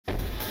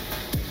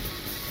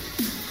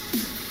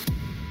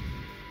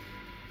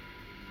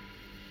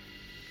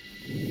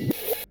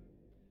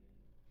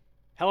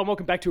Hello and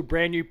welcome back to a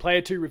brand new Player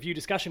 2 review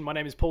discussion. My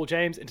name is Paul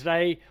James, and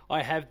today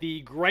I have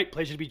the great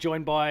pleasure to be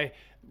joined by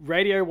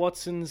Radio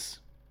Watson's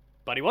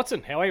Buddy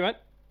Watson. How are you, mate?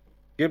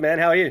 Good, man.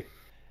 How are you?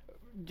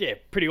 Yeah,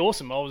 pretty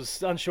awesome. I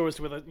was unsure as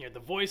to whether, the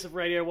voice of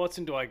Radio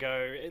Watson, do I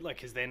go,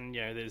 because then,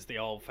 there's the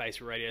old face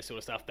for radio sort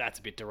of stuff. That's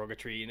a bit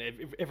derogatory,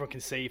 and everyone can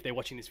see if they're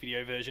watching this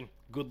video version,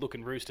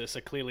 good-looking rooster, so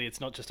clearly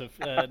it's not just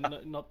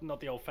not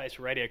the old face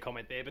for radio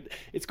comment there, but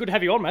it's good to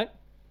have you on, mate.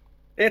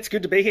 It's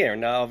good to be here,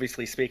 and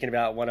obviously speaking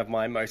about one of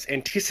my most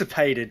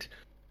anticipated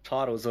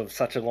titles of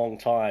such a long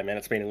time, and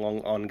it's been a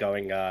long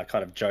ongoing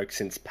kind of joke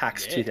since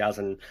PAX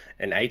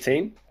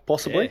 2018,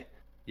 possibly.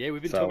 Yeah,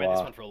 we've been talking about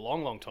this one for a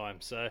long, long time,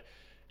 so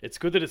it's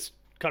good that it's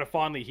kind of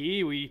finally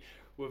here. We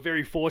were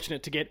very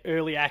fortunate to get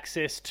early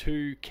access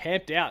to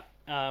Camped Out,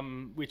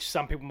 which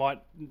some people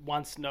might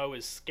once know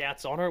as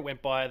Scouts Honor. It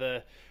went by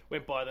the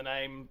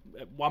name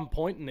at one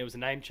point, and there was a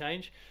name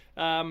change.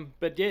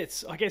 But yeah,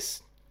 I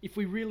guess if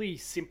we really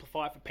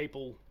simplify it for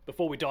people,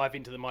 before we dive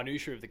into the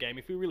minutiae of the game,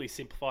 if we really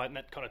simplify it in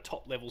that kind of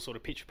top-level sort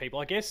of pitch for people,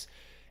 I guess,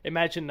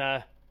 imagine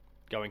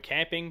going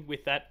camping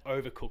with that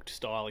Overcooked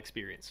style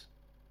experience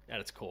at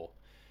its core.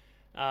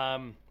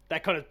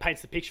 That kind of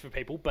paints the picture for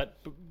people, but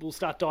we'll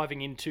start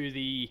diving into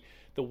the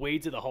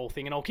weeds of the whole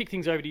thing, and I'll kick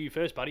things over to you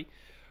first, buddy.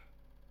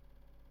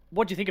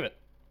 What do you think of it?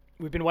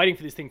 We've been waiting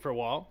for this thing for a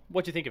while.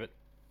 What do you think of it?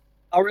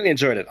 I really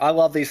enjoyed it. I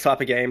love these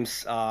type of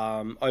games,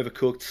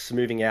 Overcooked,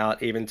 moving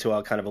out even to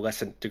a kind of a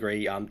lesser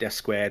degree, Death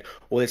Squared,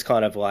 all this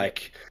kind of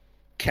like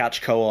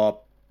couch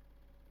co-op,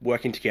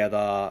 working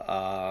together,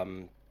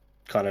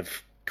 kind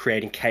of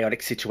creating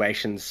chaotic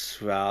situations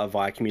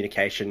via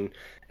communication,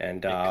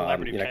 and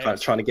kind of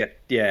trying to get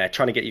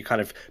you kind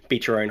of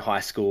beat your own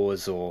high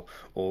scores or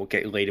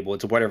get your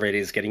leaderboards or whatever it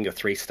is, getting your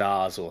 3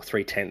 stars or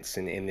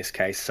 3/10 in this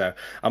case. So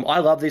I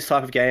love these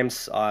type of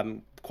games.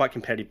 I'm quite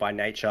competitive by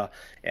nature,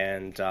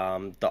 and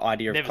the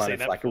idea of the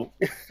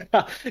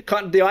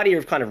idea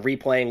of kind of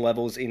replaying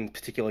levels in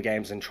particular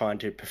games and trying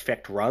to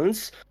perfect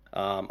runs.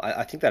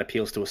 I think that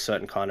appeals to a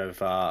certain kind of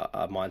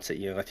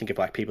mindset. I think of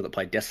like people that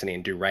play Destiny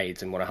and do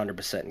raids and want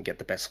 100% and get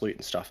the best loot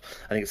and stuff.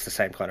 I think it's the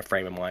same kind of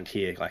frame of mind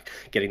here, like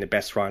getting the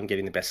best run,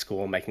 getting the best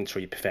score, making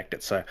sure you perfect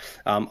it. So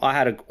I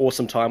had an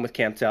awesome time with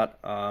Camped Out.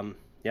 I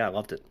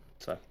loved it.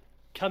 So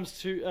comes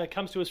to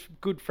us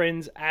good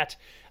friends at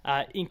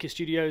Inca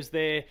Studios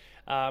there,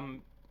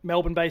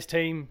 Melbourne-based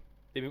team.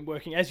 They've been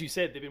working, as you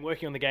said, they've been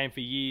working on the game for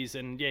years,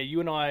 and yeah, you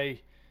and I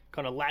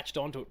kind of latched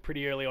onto it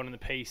pretty early on in the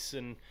piece,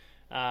 and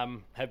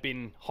have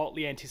been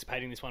hotly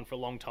anticipating this one for a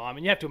long time.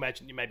 And you have to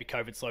imagine maybe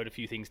COVID slowed a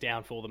few things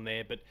down for them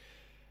there, but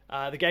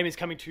the game is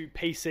coming to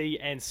PC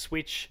and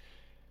Switch,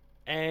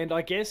 and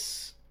I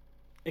guess,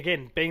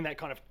 again, being that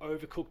kind of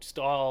Overcooked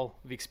style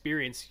of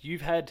experience,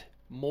 you've had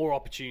more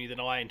opportunity than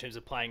I in terms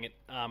of playing it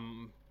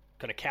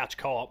kind of couch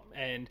co-op,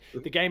 and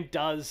the game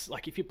does,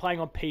 like, if you're playing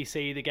on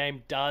PC, the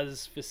game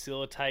does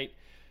facilitate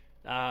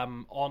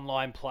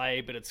online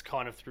play, but it's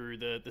kind of through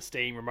the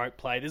Steam remote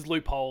play. There's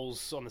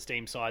loopholes on the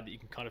Steam side that you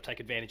can kind of take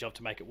advantage of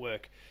to make it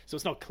work, so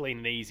it's not clean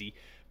and easy,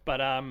 but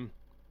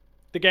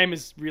the game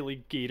is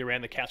really geared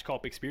around the couch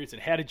co-op experience.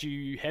 And how did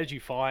you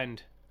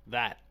find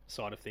that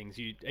side of things?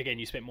 You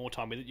spent more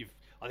time with it. You've,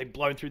 I think,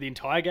 blown through the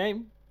entire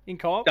game in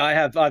co-op.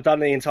 I've done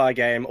the entire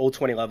game, all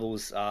 20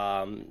 levels,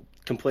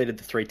 completed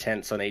the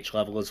 3/10 on each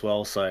level as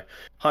well, so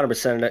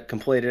 100% of it,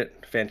 completed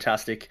it,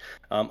 fantastic.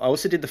 I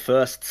also did the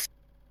first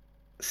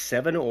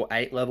 7 or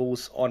 8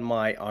 levels on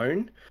my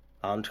own,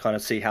 to kind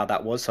of see how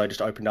that was. So I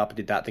just opened up and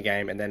did that in the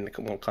game, and then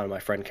kind of my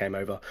friend came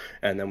over,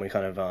 and then we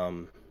kind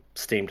of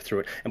steamed through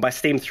it. And by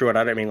steamed through it,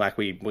 I don't mean like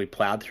we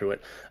plowed through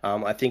it.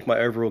 I think my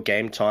overall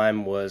game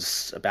time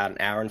was about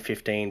 1 hour and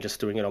 15 just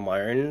doing it on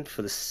my own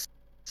for the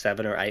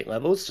 7 or 8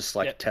 levels, just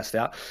like to test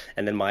out.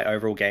 And then my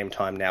overall game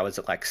time now is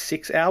at like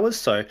 6 hours,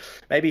 so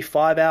maybe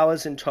 5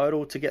 hours in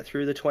total to get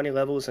through the 20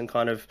 levels and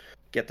kind of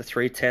get the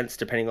 3/10,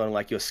 depending on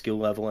like your skill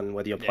level and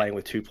whether you're playing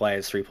with 2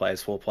 players, 3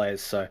 players, 4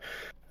 players. So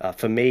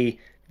for me,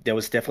 there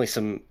was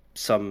definitely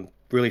some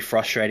really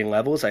frustrating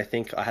levels. I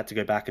think I had to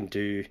go back and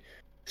do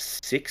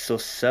 6 or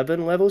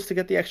 7 levels to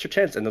get the extra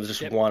chance, and there was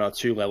just 1 or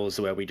 2 levels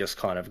where we just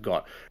kind of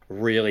got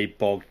really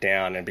bogged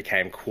down and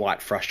became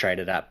quite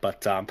frustrated at.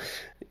 But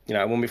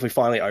when we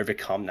finally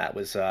overcome that,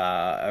 was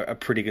a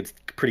pretty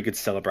good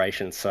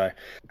celebration. So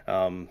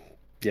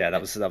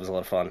that was a lot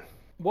of fun.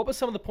 What were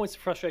some of the points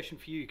of frustration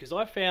for you? Because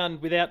I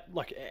found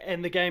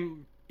and the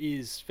game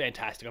is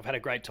fantastic. I've had a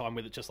great time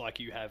with it, just like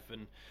you have,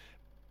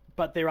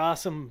 but there are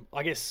some,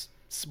 I guess,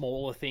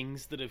 smaller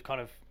things that have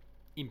kind of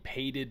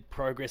impeded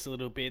progress a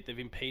little bit. They've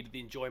impeded the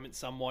enjoyment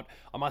somewhat.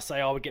 I must say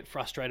I would get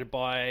frustrated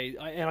by,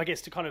 and I guess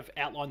to kind of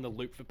outline the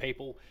loop for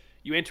people,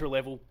 you enter a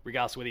level,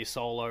 regardless of whether you're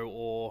solo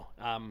or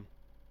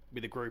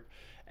with a group,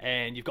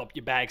 and you've got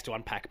your bags to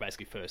unpack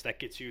basically first. That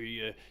gets you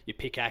your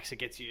pickaxe, it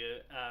gets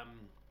you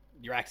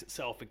your axe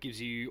itself, it gives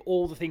you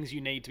all the things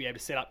you need to be able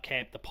to set up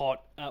camp, the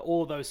pot,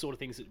 all of those sort of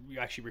things that you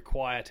actually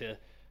require to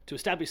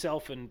establish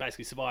yourself and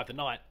basically survive the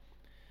night.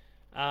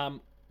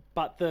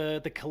 But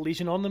the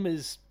collision on them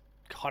is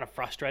kind of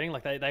frustrating.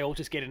 Like they all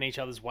just get in each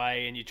other's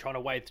way, and you're trying to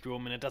wade through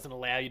them, and it doesn't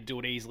allow you to do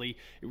it easily.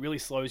 It really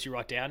slows you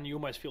right down. You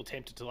almost feel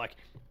tempted to like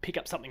pick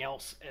up something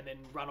else and then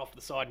run off to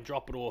the side and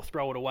drop it or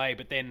throw it away.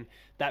 But then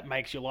that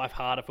makes your life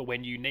harder for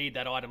when you need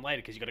that item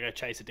later, because you've got to go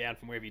chase it down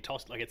from wherever you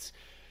tossed. Like it's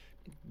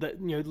the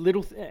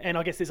and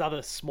I guess there's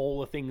other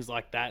smaller things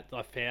like that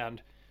I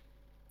found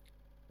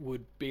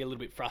would be a little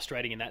bit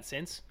frustrating in that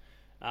sense.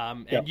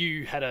 And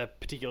you had a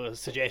particular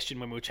suggestion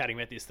when we were chatting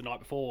about this the night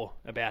before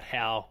about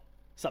how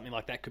something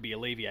like that could be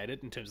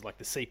alleviated in terms of like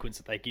the sequence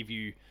that they give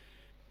you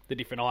the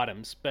different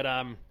items. But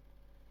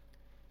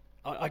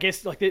I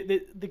guess like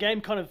the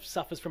game kind of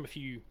suffers from a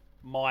few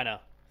minor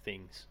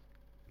things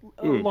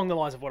along the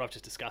lines of what I've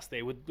just discussed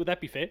there. Would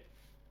that be fair?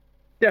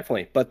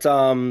 Definitely, but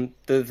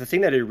the thing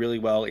they do really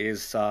well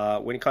is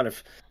when it kind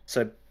of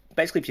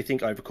basically, if you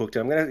think Overcooked,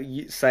 I'm going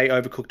to say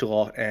Overcooked a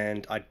lot,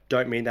 and I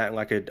don't mean that in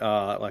like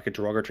a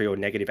derogatory or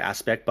negative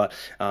aspect, but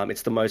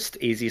it's the most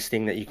easiest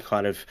thing that you can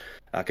kind of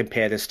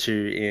compare this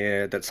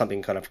to, that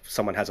something kind of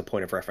someone has a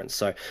point of reference.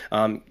 So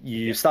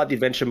you start the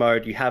adventure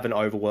mode, you have an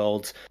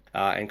overworld,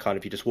 and kind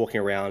of you're just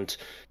walking around.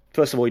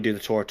 First of all, you do the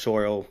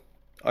tutorial,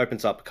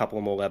 opens up a couple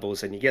of more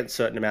levels, and you get a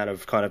certain amount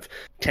of kind of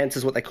tents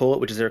is what they call it,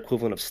 which is their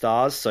equivalent of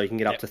stars. So you can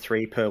get up to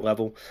 3 per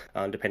level,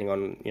 depending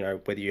on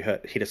whether you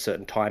hit a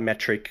certain time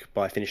metric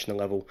by finishing the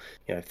level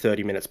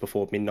 30 minutes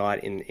before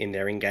midnight in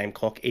their in-game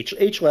clock.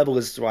 Each level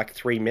is like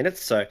 3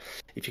 minutes, so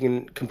if you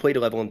can complete a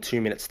level in 2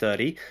 minutes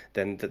 30,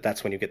 then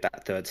that's when you get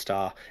that 3rd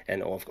star,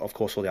 and of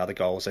course all the other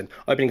goals, and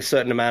opening a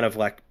certain amount of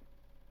like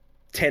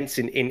tents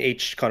in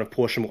each kind of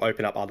portion will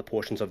open up other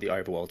portions of the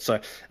overworld. So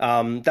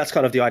that's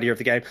kind of the idea of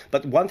the game.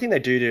 But one thing they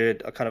do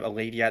to kind of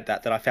alleviate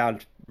that I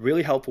found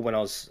really helpful when I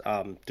was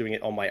doing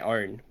it on my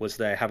own was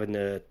they're having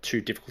the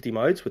 2 difficulty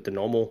modes with the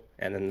normal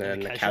and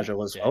then the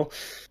casual as well.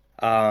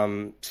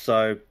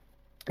 So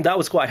that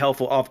was quite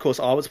helpful. Of course,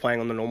 I was playing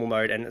on the normal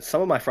mode, and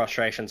some of my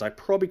frustrations I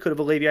probably could have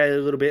alleviated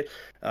a little bit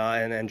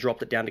and then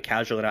dropped it down to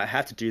casual, and I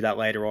had to do that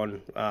later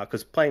on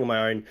because playing on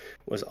my own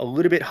was a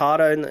little bit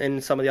harder in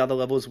some of the other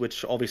levels,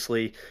 which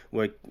obviously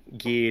were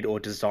geared or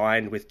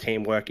designed with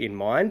teamwork in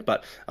mind,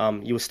 but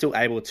you were still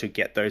able to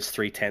get those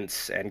 3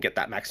 tents and get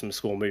that maximum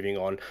score moving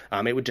on.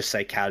 It would just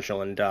say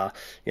casual, and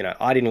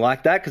I didn't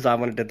like that because I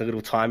wanted the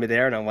little timer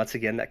there, and once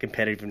again, that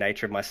competitive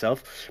nature of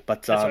myself.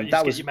 But that's right,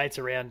 that was get your mates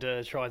around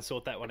to try and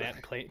sort that one out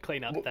and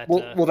clean up that.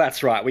 Well,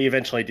 that's right. We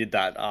eventually did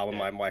that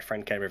when my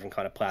friend came over and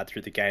kind of plowed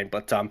through the game.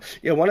 But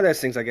one of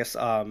those things, I guess,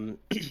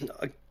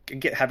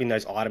 having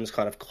those items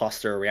kind of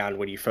cluster around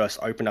when you first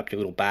open up your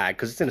little bag,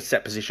 because it's in a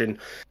set position.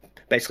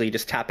 Basically, you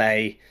just tap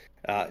A.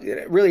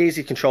 Really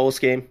easy control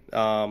scheme.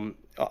 On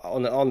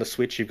the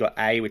Switch, you've got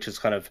A, which is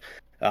kind of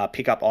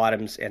pick up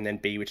items, and then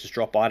B, which is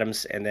drop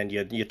items, and then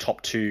your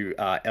top 2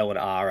 L and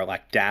R are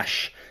like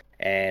dash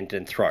and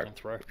then throw.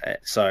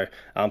 So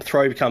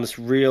throw becomes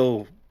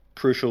real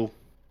crucial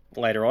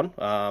later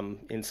on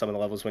in some of the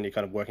levels when you're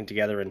kind of working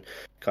together and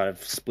kind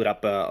of split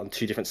up on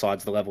 2 different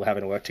sides of the level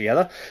having to work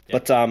together.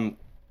 Yep.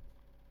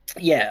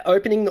 But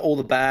opening all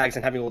the bags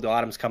and having all the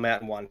items come out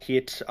in one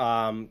hit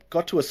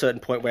got to a certain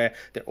point where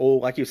they're all,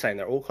 like you were saying,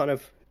 they're all kind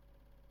of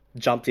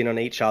jumped in on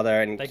each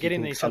other, and they get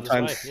in each other's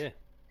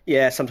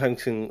way.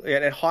 Sometimes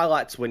it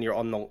highlights when you're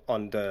on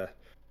the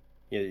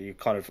you're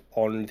kind of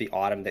on the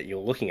item that you're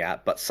looking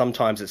at, but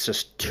sometimes it's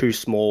just too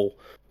small,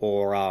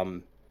 or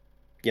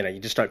you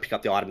just don't pick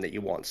up the item that you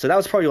want. So that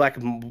was probably like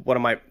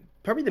one of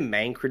probably the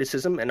main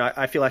criticism, and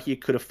I feel like you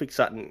could have fixed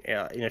that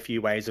in a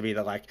few ways, of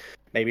either like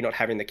maybe not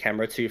having the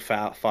camera too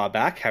far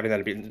back, having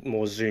that a bit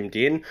more zoomed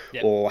in,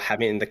 or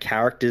having the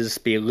characters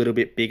be a little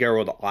bit bigger,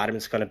 or the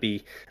items going to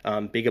be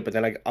bigger. But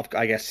then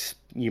I guess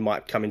you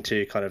might come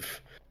into kind of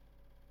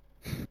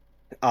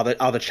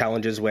other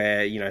challenges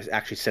where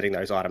actually setting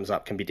those items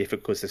up can be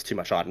difficult because there's too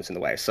much items in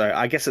the way. So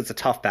I guess it's a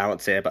tough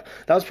balance there, but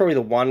that was probably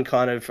the one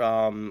kind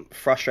of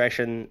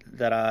frustration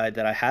that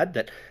I had,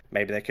 that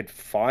maybe they could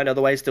find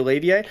other ways to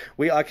alleviate.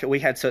 We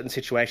had certain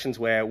situations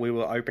where we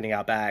were opening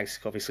our bags,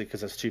 obviously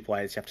because there's 2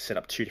 players, you have to set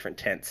up 2 different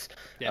tents.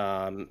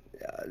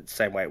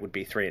 Same way it would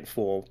be 3 and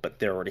 4, but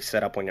they're already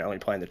set up when you're only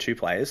playing the 2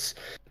 players.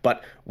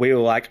 But we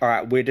were like, all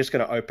right, we're just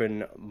going to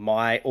open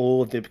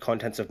all of the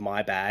contents of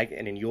my bag,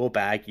 and in your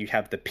bag you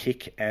have the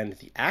pick and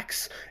the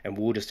axe, and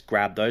we'll just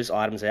grab those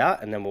items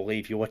out, and then we'll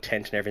leave your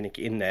tent and everything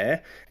in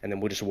there, and then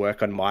we'll just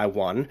work on my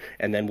one,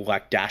 and then we'll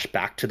like dash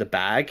back to the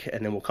bag,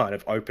 and then we'll kind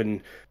of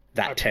open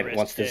that tent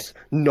once there's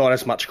not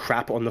as much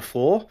crap on the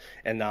floor,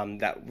 and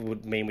that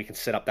would mean we can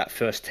set up that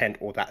first tent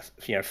or that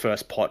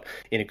first pot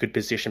in a good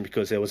position,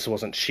 because there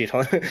wasn't shit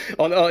on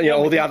all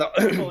the other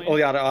all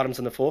the other items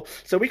on the floor.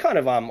 So we kind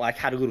of like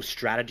had a little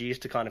strategies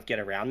to kind of get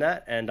around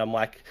that, and I'm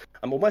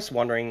almost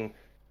wondering,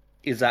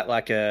 is that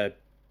like a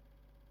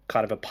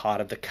kind of a part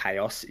of the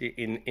chaos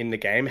in the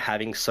game,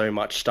 having so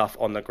much stuff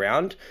on the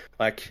ground?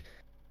 Like,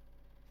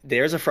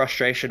 there's a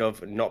frustration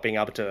of not being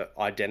able to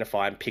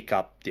identify and pick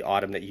up the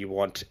item that you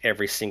want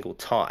every single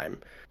time.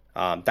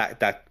 That's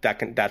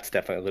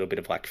definitely a little bit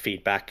of like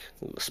feedback,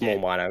 small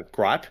minor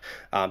gripe.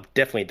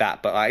 Definitely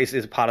that, but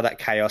is part of that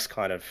chaos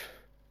kind of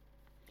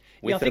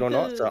with it or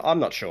not? So I'm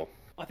not sure.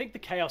 I think the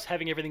chaos,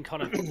 having everything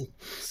kind of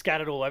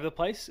scattered all over the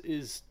place,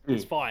 is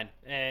fine.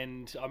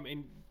 And I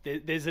mean,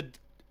 there's a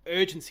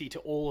urgency to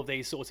all of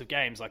these sorts of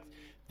games. Like,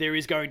 there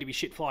is going to be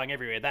shit flying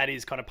everywhere. That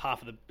is kind of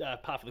part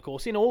of the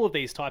course in all of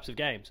these types of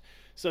games.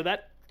 So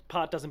that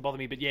part doesn't bother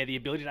me. But yeah, the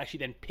ability to actually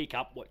then pick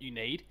up what you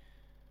need,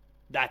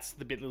 that's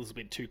the little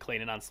bit too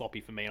clean and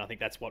unsloppy for me. And I think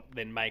that's what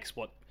then makes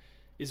what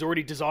is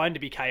already designed to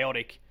be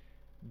chaotic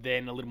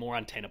then a little more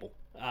untenable.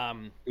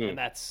 And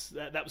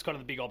that was kind of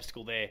the big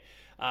obstacle there.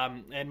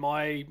 And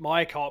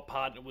my co-op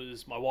partner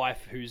was my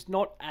wife, who's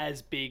not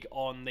as big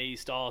on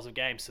these styles of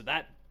games. So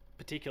that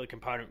particular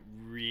component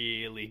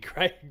really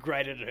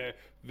grated at her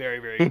very,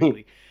 very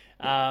quickly.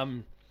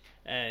 And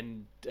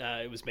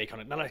it was me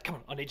kind of, no, come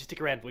on, I need you to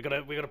stick around. We got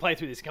to play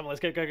through this. Come on,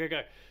 let's go.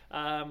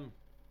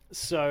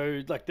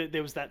 So like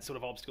there was that sort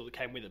of obstacle that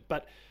came with it.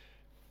 But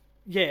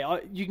yeah,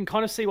 you can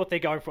kind of see what they're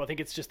going for. I think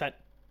it's just that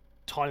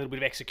tiny little bit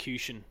of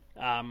execution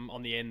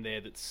on the end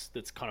there that's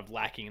kind of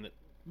lacking, and that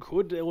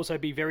could also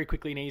be very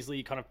quickly and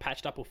easily kind of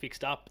patched up or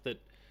fixed up, that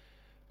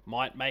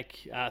might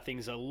make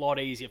things a lot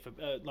easier for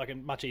like a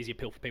much easier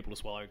pill for people to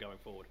swallow going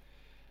forward.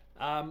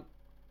 I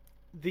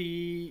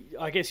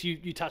guess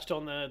you touched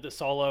on the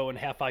solo and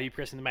how far you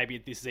press, and maybe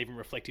this is even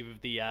reflective of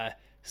the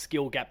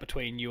skill gap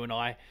between you and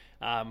I,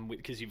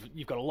 because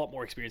you've got a lot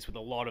more experience with a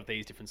lot of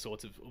these different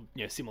sorts of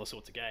similar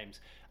sorts of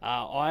games.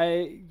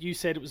 You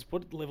said it was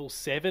what, level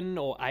 7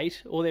 or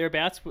 8 or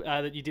thereabouts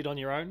that you did on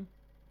your own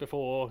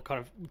before. Kind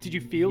of, did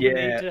you feel the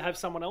need to have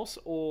someone else,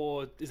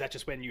 or is that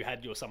just when you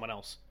had your someone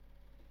else?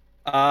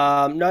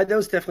 No, there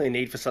was definitely a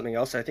need for something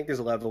else. I think there's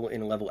a level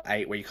in level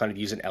 8 where you kind of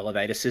use an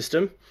elevator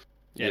system.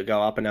 Yeah. You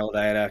go up an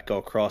elevator, go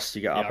across,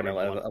 you go up an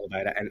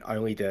elevator, and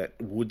only the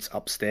woods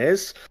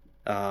upstairs.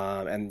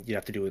 And you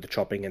have to do with the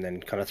chopping and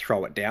then kind of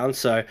throw it down.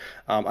 So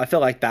I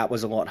felt like that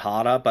was a lot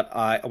harder. But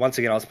I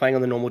was playing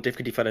on the normal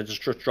difficulty. If I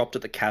just dropped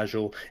it to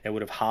casual, it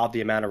would have halved the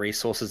amount of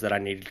resources that I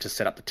needed to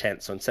set up the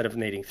tent. So instead of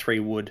needing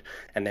 3 wood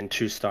and then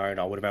 2 stone,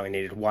 I would have only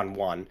needed 1,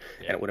 and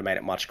it would have made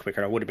it much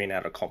quicker. I would have been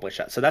able to accomplish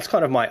that. So that's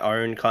kind of my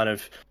own kind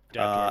of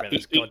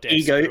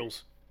ego.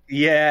 Squirrels.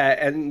 Yeah,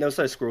 and there's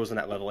no squirrels in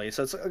that level either.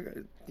 So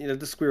it's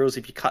the squirrels,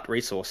 if you cut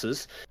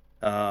resources,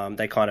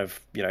 they kind of,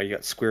 you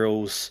got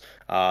squirrels,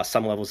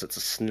 some levels it's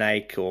a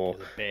snake or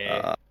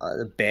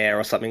a bear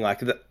or something like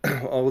that.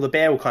 Well, the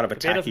bear will kind of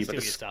attack you, but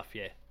the stuff,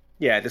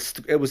 yeah,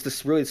 it was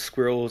this really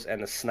squirrels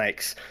and the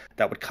snakes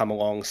that would come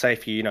along. Say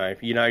if you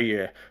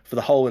for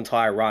the whole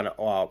entire run,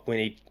 we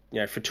need,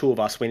 for 2 of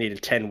us, we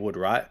needed 10 wood,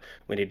 right?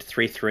 We needed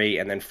 3,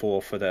 and then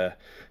 4 for the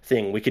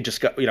thing. We could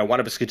just go, one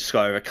of us could just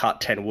go over, cut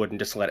 10 wood and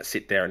just let it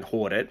sit there and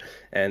hoard it,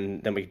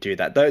 and then we could do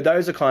that.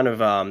 Those are kind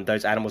of,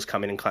 those animals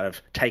come in and kind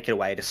of take it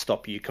away to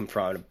stop you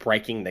from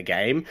breaking the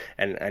game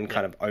and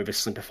kind of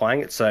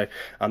oversimplifying it. So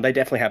they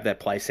definitely have their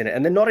place in it,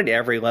 and they're not in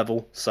every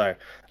level, so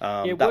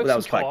that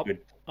was quite good.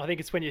 I think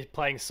it's when you're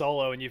playing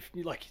solo and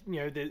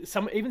even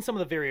some of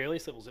the very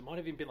earliest levels, it might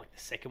have even been like the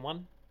second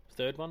one,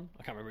 third one,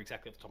 I can't remember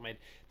exactly off the top of my head.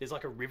 There's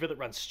like a river that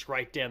runs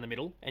straight down the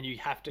middle, and you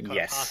have to kind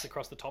of pass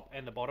across the top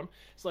and the bottom.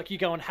 It's like you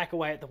go and hack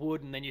away at the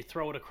wood, and then you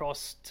throw it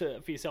across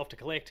for yourself to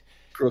collect.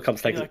 Squirrel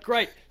comes, takes it.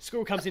 Great.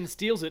 Squirrel comes in and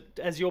steals it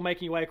as you're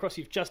making your way across.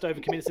 You've just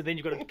overcommitted, so then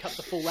you've got to cut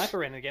the full lap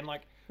around again.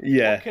 Like,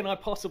 what can I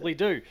possibly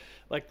do?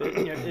 Like,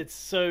 it's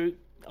so.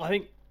 I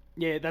think,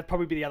 that'd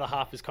probably be the other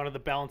half, is kind of the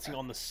balancing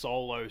on the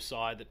solo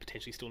side that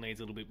potentially still needs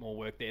a little bit more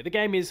work there. The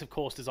game is, of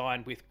course,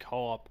 designed with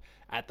co-op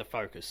at the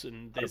focus,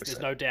 and there's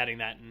no doubting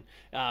that.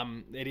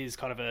 And it is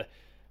kind of a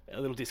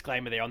little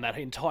disclaimer there on that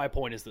entire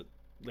point, is that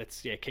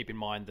let's keep in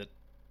mind that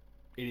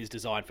it is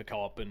designed for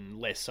co-op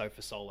and less so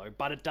for solo,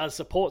 but it does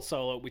support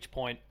solo, at which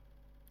point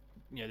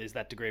there's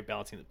that degree of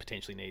balancing that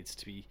potentially needs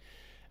to be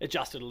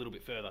adjusted a little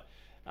bit further.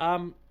 I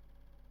don't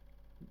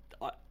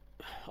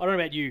know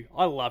about you,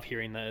 I love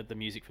hearing the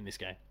music from this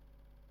game.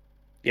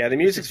 Yeah, the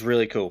music's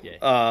really cool.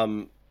 Yeah.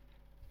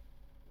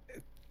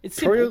 It's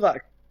simple.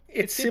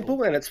 It's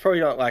simple, and it's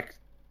probably not like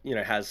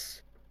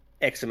has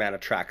X amount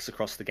of tracks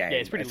across the game. Yeah,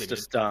 it's pretty limited.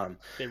 Just they're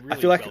really I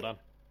feel like, well done.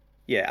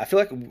 Yeah, I feel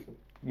like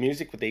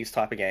music with these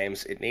type of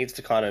games, it needs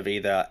to kind of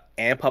either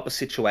amp up a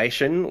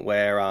situation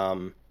where,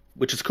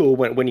 which is cool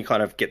when you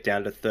kind of get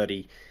down to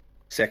 30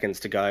 seconds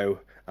to go.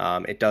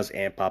 It does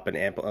amp up,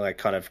 like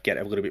kind of get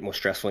a little bit more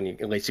stressful,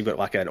 and at least you've got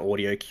like an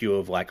audio cue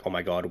of like, oh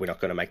my god, we're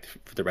not going to make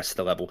the rest of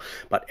the level.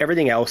 But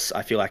everything else,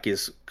 I feel like,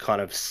 is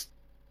kind of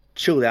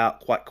chilled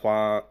out, quite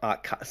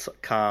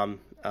calm,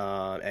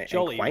 and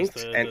quaint,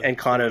 and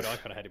kind of. I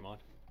kind of had in mind.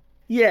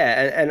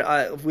 Yeah,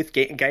 and with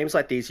games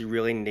like these, you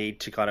really need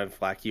to kind of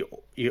like you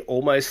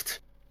almost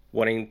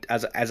wanting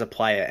as a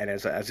player and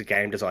as a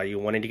game designer, you're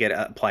wanting to get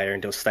a player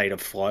into a state of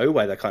flow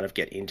where they kind of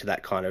get into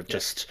that kind of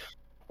just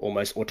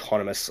almost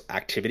autonomous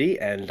activity,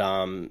 and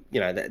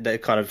the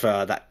kind of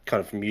that kind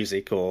of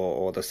music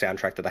or the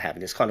soundtrack that they have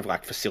in this kind of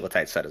like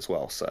facilitates that as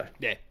well. So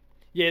yeah,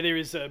 there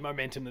is a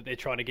momentum that they're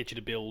trying to get you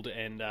to build,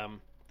 and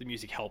the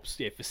music helps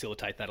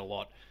facilitate that a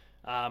lot.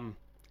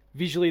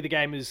 Visually, the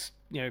game is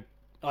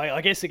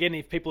I guess again,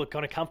 if people are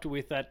kind of comfortable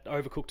with that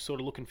overcooked sort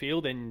of look and feel,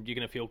 then you're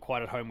going to feel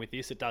quite at home with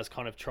this. It does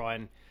kind of try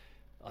and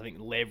I think,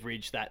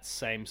 leverage that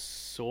same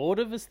sort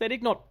of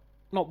aesthetic. Not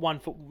one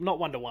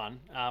to one.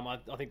 I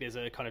think there's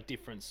a kind of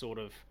different sort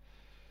of.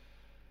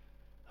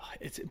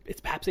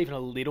 It's perhaps even a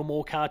little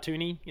more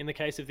cartoony in the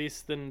case of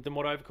this than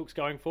what Overcooked's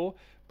going for,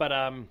 but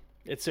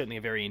it's certainly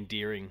a very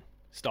endearing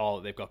style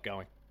that they've got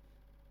going.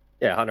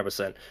 Yeah,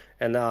 100%.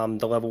 And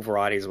the level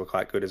varieties were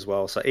quite good as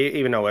well. So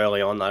even though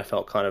early on I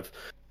felt kind of,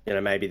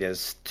 maybe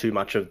there's too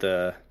much of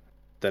the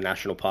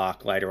national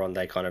park. Later on,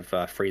 they kind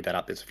of freed that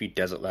up. There's a few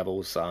desert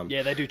levels.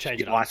 Yeah, they do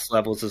change it up. Ice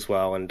levels as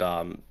well, and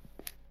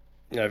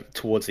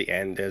towards the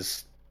end,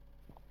 there's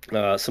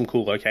some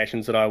cool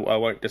locations that I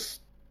won't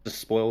just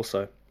spoil.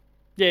 So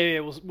yeah,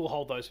 we'll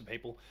hold those for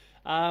people.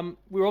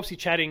 We were obviously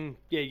chatting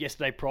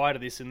yesterday prior to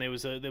this, and there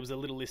was a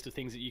little list of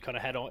things that you kind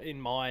of had in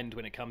mind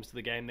when it comes to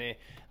the game there,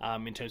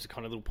 in terms of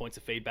kind of little points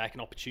of feedback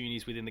and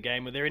opportunities within the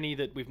game. Were there any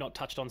that we've not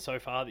touched on so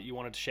far that you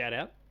wanted to shout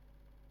out?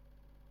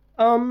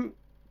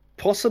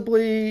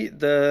 Possibly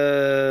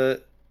they're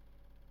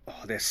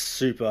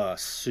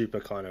super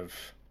kind of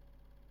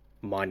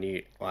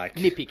minute, like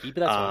nitpicky,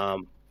 but that's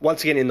fine.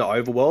 Once again, in the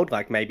overworld,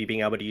 like maybe being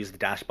able to use the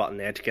dash button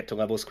there to get to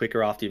levels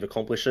quicker after you've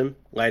accomplished them.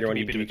 Later on,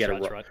 you do get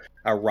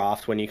a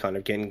raft when you kind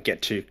of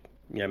get to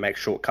make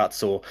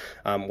shortcuts, or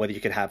whether you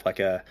could have like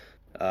a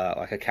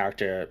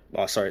character.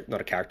 Oh, sorry,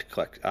 not a character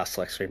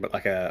select screen, but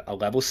like a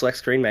level select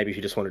screen. Maybe if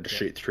you just wanted to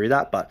shoot through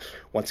that. But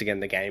once again,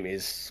 the game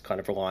is kind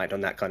of reliant on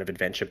that kind of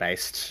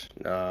adventure-based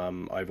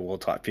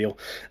overworld type feel.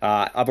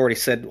 I've already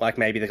said like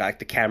maybe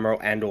the camera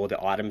and or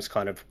the items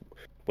kind of,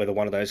 whether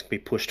one of those can be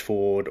pushed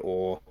forward,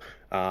 or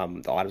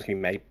the items can be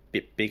made a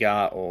bit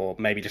bigger, or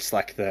maybe just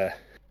like the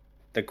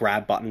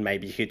grab button,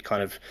 maybe you could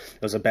kind of,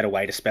 there's a better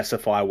way to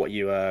specify what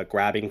you are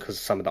grabbing, because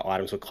some of the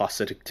items were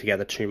clustered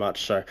together too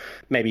much. So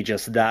maybe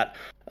just that.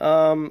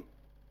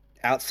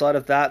 Outside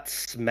of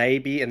that,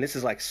 maybe, and this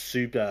is like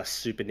super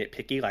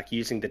nitpicky, like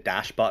using the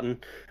dash button,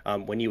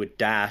 when you would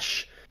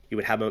dash, you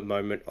would have a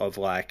moment of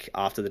like,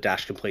 after the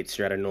dash completes,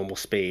 you're at a normal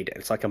speed.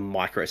 It's like a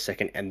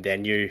microsecond, and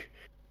then you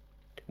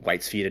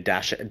waits for you to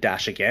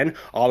dash again.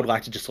 I would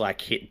like to just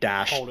like hit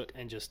dash, hold it,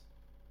 and just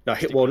not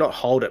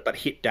hold it, but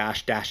hit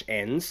dash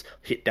ends,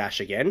 hit dash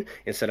again,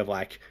 instead of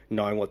like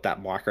knowing what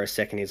that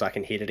microsecond is. I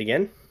can hit it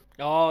again.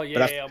 Oh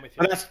yeah, I'm with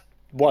you. And that's,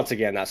 once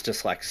again, that's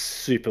just like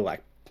super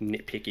like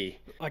nitpicky.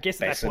 I guess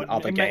that's what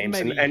other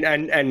games maybe...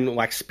 and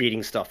like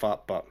speeding stuff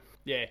up, but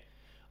yeah.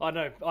 I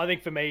know. I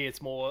think for me,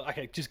 it's more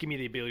okay. Just give me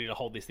the ability to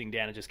hold this thing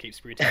down and just keep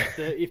sprinting.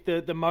 If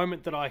the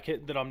moment that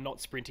I'm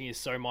not sprinting is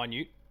so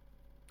minute,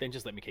 then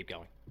just let me keep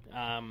going.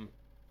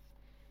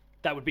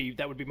 That would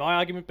be my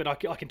argument, but I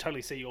can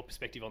totally see your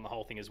perspective on the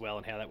whole thing as well,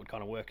 and how that would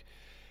kind of work.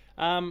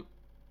 I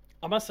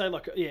must say,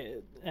 like, yeah,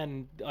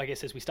 and I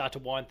guess as we start to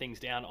wind things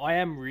down, I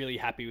am really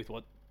happy with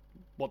what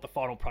the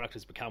final product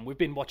has become. We've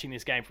been watching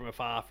this game from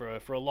afar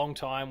for a long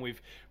time.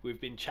 We've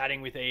been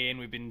chatting with Ian.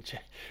 We've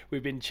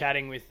been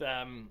chatting with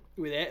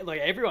like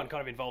everyone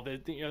kind of involved.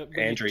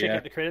 Andrew, check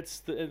out the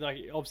credits. Like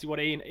obviously, what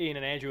Ian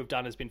and Andrew have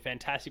done has been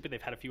fantastic, but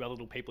they've had a few other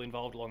little people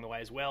involved along the way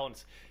as well. And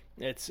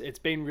it's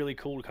been really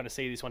cool to kind of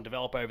see this one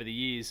develop over the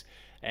years.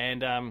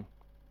 And I'm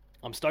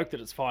stoked that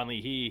it's finally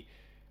here.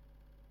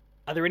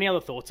 Are there any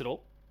other thoughts at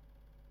all?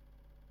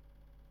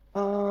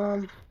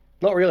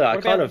 Not really.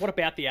 What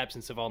about the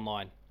absence of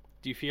online?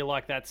 Do you feel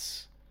like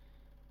that's...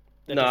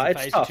 No,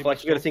 it's tough.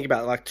 Like, you got to think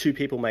about, like, 2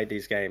 people made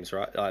these games,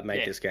 right?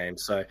 This game.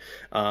 So,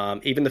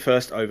 even the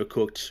first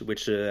Overcooked,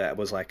 which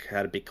was like,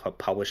 had a big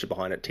publisher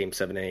behind it, Team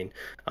 17,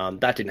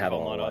 that didn't have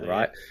online,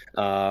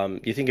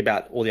 right? You think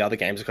about all the other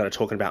games, are kind of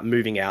talking about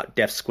moving out,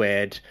 Death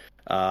Squared,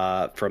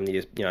 from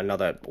the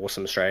another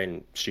awesome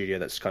Australian studio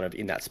that's kind of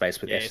in that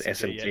space with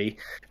SMG.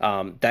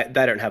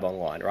 They don't have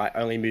online, right?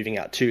 Only Moving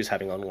Out 2 is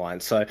having online.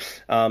 So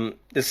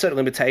there's certain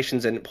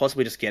limitations, and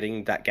possibly just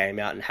getting that game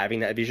out and having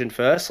that vision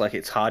first. Like,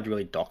 it's hard to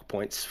really dock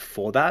points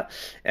for that.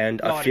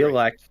 And I feel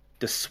like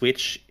the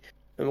Switch,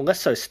 less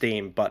so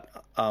Steam, but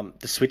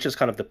the Switch is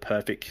kind of the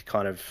perfect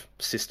kind of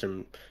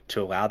system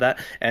to allow that.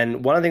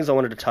 And one of the things I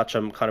wanted to touch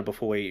on kind of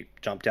before we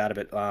jumped out of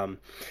it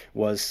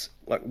was,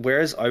 like,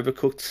 whereas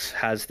Overcooked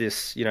has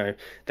this,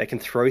 they can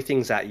throw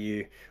things at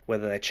you,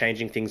 whether they're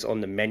changing things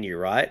on the menu,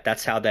 right?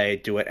 That's how they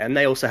do it. And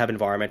they also have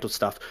environmental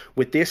stuff.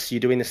 With this, you're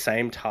doing the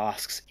same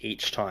tasks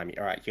each time.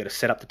 All right, you got to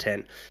set up the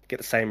tent, get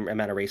the same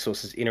amount of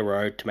resources in a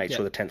row to make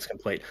sure the tent's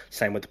complete.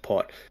 Same with the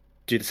pot.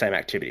 Do the same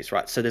activities,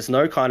 right? So there's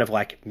no kind of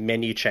like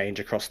menu change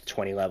across the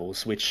 20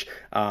 levels, which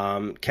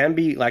can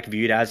be like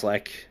viewed as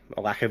like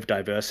a lack of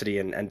diversity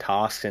and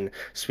tasks and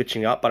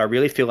switching up. But I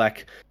really feel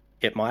like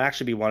it might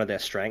actually be one of their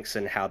strengths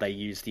in how they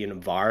use the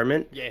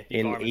environment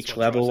in each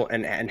level,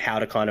 and how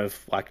to kind of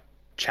like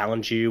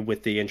challenge you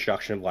with the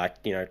introduction of like,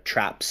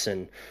 traps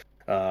and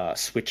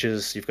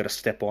switches you've got to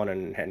step on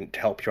and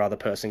help your other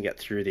person get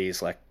through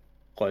these like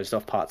closed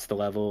off parts of the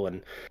level,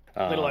 and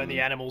let alone the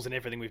animals and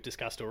everything we've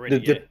discussed already.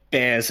 The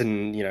bears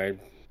and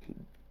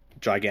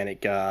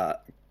gigantic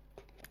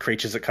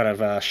creatures that kind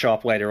of show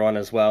up later on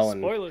as well.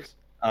 Spoilers.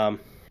 And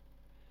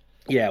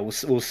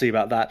we'll see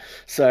about that.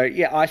 So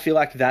yeah, I feel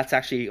like that's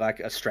actually like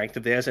a strength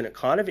of theirs, and it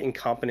kind of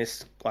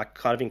encompasses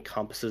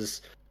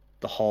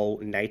the whole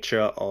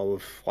nature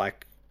of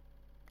like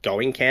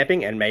going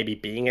camping and maybe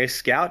being a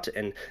scout,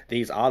 and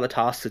these are the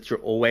tasks that you're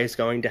always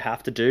going to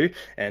have to do.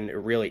 And it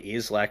really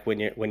is like when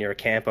you're a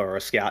camper or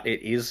a scout,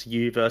 it is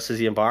you versus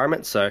the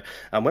environment. So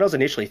when I was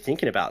initially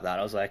thinking about that,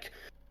 I was like,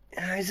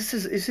 is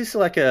this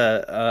like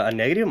a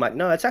negative? I'm like,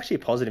 no, it's actually a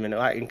positive, and it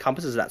like,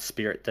 encompasses that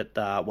spirit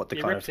that what the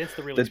It kind represents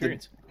the real the,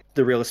 experience.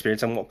 the real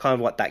experience, and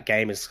what that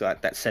game is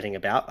like, that setting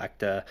about,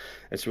 like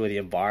it's really the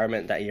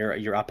environment that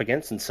you're up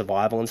against and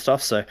survival and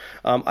stuff. So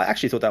I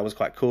actually thought that was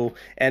quite cool.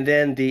 And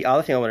then the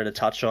other thing I wanted to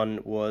touch on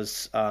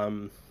was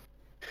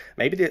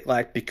maybe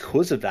like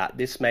because of that,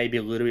 this may be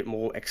a little bit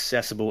more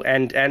accessible,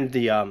 and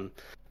the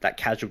that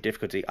casual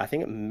difficulty. I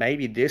think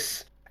maybe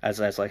this as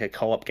like a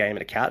co-op game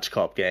and a couch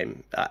co-op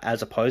game,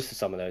 as opposed to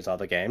some of those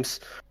other games,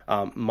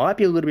 might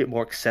be a little bit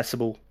more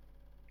accessible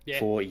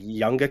for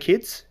younger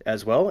kids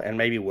as well, and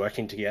maybe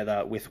working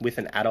together with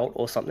an adult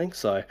or something.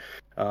 So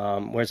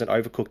whereas in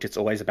Overcooked, it's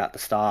always about the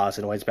stars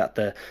and always about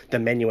the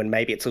menu, and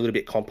maybe it's a little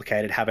bit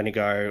complicated having to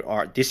go, all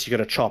right, this you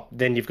got to chop,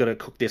 then you've got to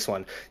cook this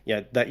one.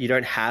 That you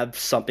don't have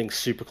something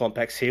super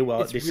complex here.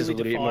 Well, it's this really is a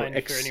little bit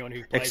more for anyone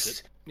who plays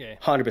it. Yeah,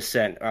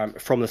 100%.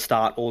 From the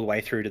start all the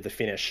way through to the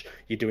finish,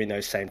 you're doing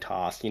those same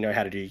tasks. You know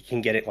how to do. You can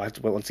get it, like,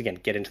 once again,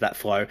 get into that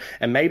flow,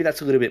 and maybe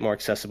that's a little bit more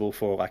accessible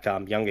for like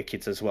younger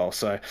kids as well.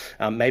 So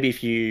maybe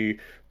if you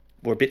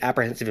were a bit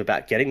apprehensive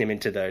about getting them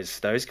into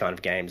those kind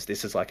of games,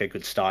 this is like a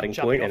good starting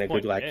point and a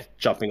good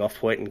jumping off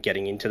point and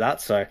getting into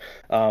that. So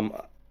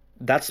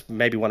that's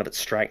maybe one of its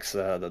strengths,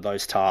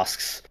 those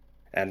tasks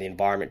and the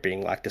environment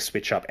being like the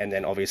switch up, and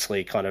then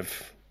obviously kind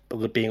of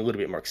being a little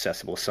bit more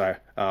accessible. So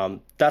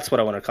that's what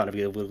I want to kind of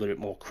give a little bit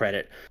more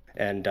credit,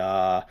 and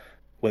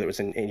whether it was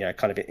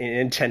kind of an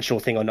intentional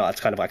thing or not, it's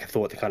kind of like a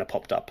thought that kind of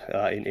popped up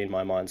in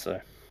my mind. So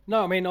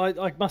no, I mean,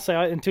 I must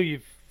say, until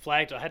you've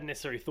flagged, I hadn't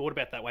necessarily thought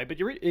about that way, but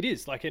it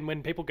is like, and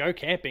when people go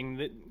camping,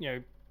 that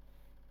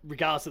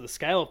regardless of the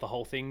scale of the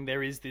whole thing,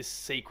 there is this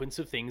sequence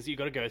of things that you've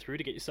got to go through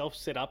to get yourself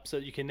set up so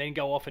that you can then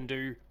go off and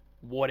do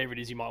whatever it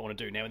is you might want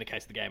to do. Now, in the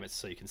case of the game, it's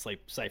so you can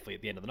sleep safely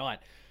at the end of the night.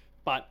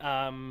 But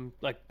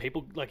like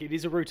people, like, it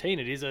is a routine.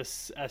 It is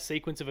a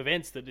sequence of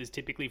events that is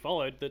typically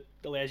followed that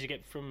allows you to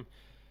get from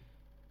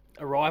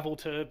arrival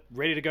to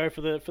ready to go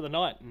for the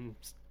night. And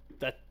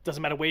that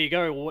doesn't matter where you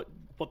go or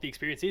what the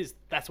experience is.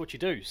 That's what you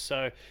do.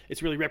 So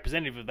it's really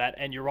representative of that.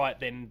 And you're right.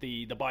 Then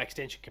the by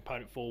extension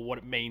component for what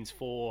it means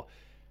for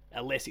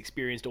a less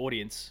experienced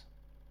audience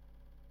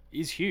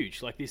is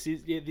huge. Like this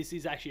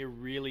is actually a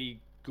really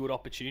good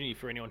opportunity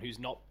for anyone who's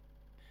not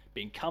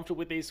being comfortable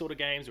with these sort of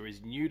games or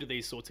is new to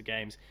these sorts of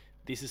games.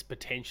 This is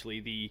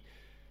potentially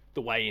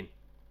the way in.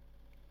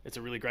 It's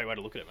a really great way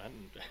to look at it,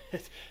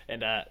 man.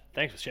 And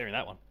thanks for sharing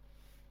that one.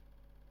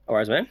 All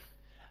right, man.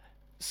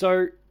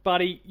 So,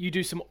 buddy, you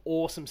do some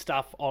awesome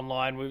stuff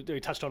online. We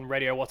touched on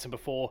Radio Watson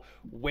before.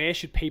 Where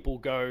should people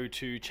go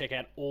to check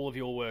out all of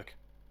your work?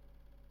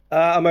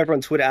 I'm over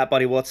on Twitter at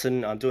Buddy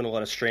Watson. I'm doing a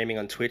lot of streaming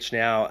on Twitch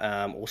now,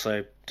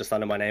 also just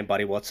under my name,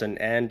 Buddy Watson.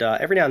 And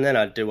every now and then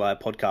I do a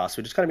podcast,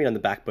 which is kind of been on the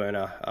back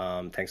burner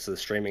thanks to the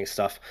streaming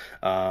stuff.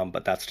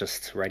 But that's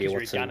just Radio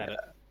Watson.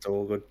 It's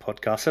all good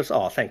podcasts.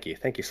 Oh, thank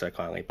you so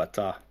kindly. But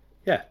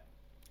yeah.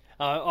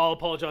 I'll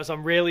apologise.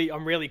 I'm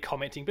rarely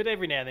commenting, but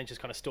every now and then just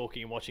kind of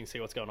stalking and watching,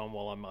 see what's going on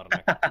while I'm, I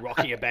don't know,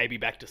 rocking a baby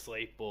back to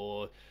sleep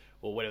or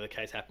whatever the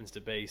case happens to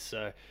be.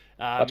 So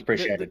much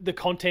appreciated. The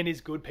content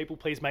is good. People,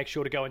 please make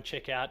sure to go and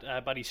check out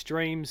Buddy's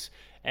streams,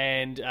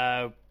 and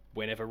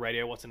whenever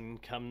Radio Watson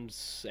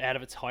comes out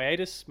of its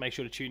hiatus, make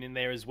sure to tune in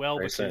there as well.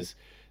 Very because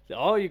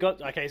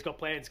soon. he's got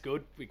plans.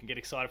 Good, we can get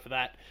excited for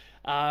that.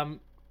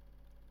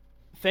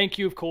 Thank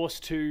you, of course,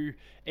 to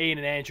Ian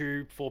and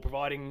Andrew for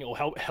providing or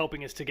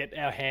helping us to get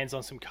our hands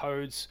on some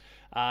codes.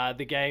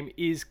 The game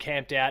is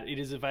camped out. It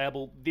is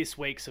available this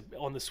week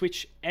on the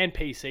Switch and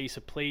PC, so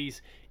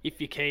please, if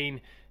you're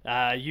keen,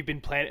 you've been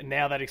planning.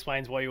 Now that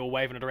explains why you were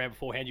waving it around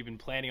beforehand. You've been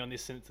planning on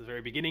this since the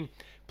very beginning.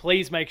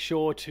 Please make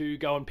sure to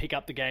go and pick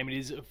up the game. It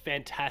is a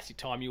fantastic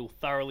time. You'll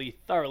thoroughly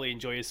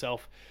enjoy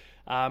yourself.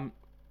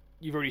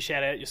 You've already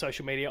shouted out your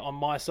social media. On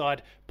my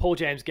side, Paul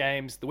James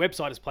Games. The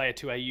website is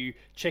Player2AU.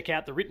 Check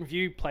out the written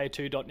review,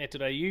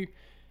 player2.net.au.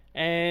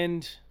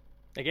 And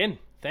again,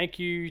 thank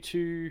you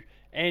to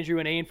Andrew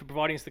and Ian for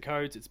providing us the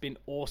codes. It's been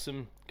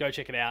awesome. Go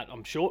check it out.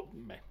 I'm sure,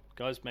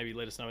 guys, maybe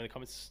let us know in the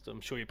comments. I'm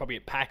sure you're probably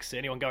at PAX.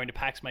 Anyone going to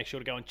PAX, make sure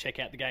to go and check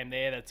out the game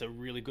there. That's a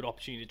really good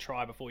opportunity to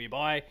try before you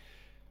buy.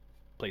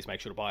 Please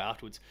make sure to buy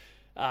afterwards.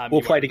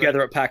 We'll play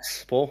together at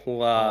PAX, Paul.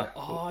 We'll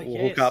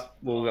yes. hook up.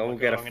 We'll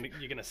get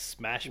you're gonna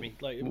smash me.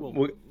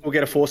 We'll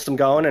get a foursome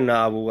going, and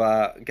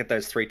we'll get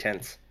those 3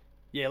 tents.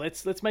 Yeah,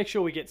 let's make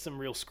sure we get some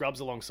real scrubs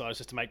alongside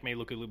just to make me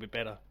look a little bit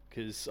better,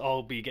 because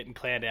I'll be getting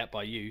clowned out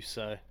by you.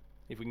 So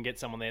if we can get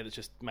someone there that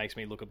just makes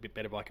me look a bit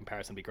better by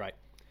comparison, it'd be great.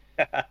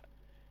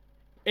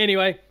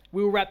 Anyway,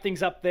 we'll wrap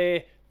things up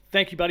there.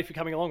 Thank you, buddy, for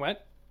coming along, mate.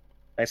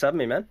 Thanks for having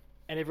me, man.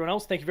 And everyone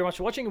else, thank you very much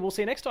for watching, and we'll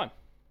see you next time.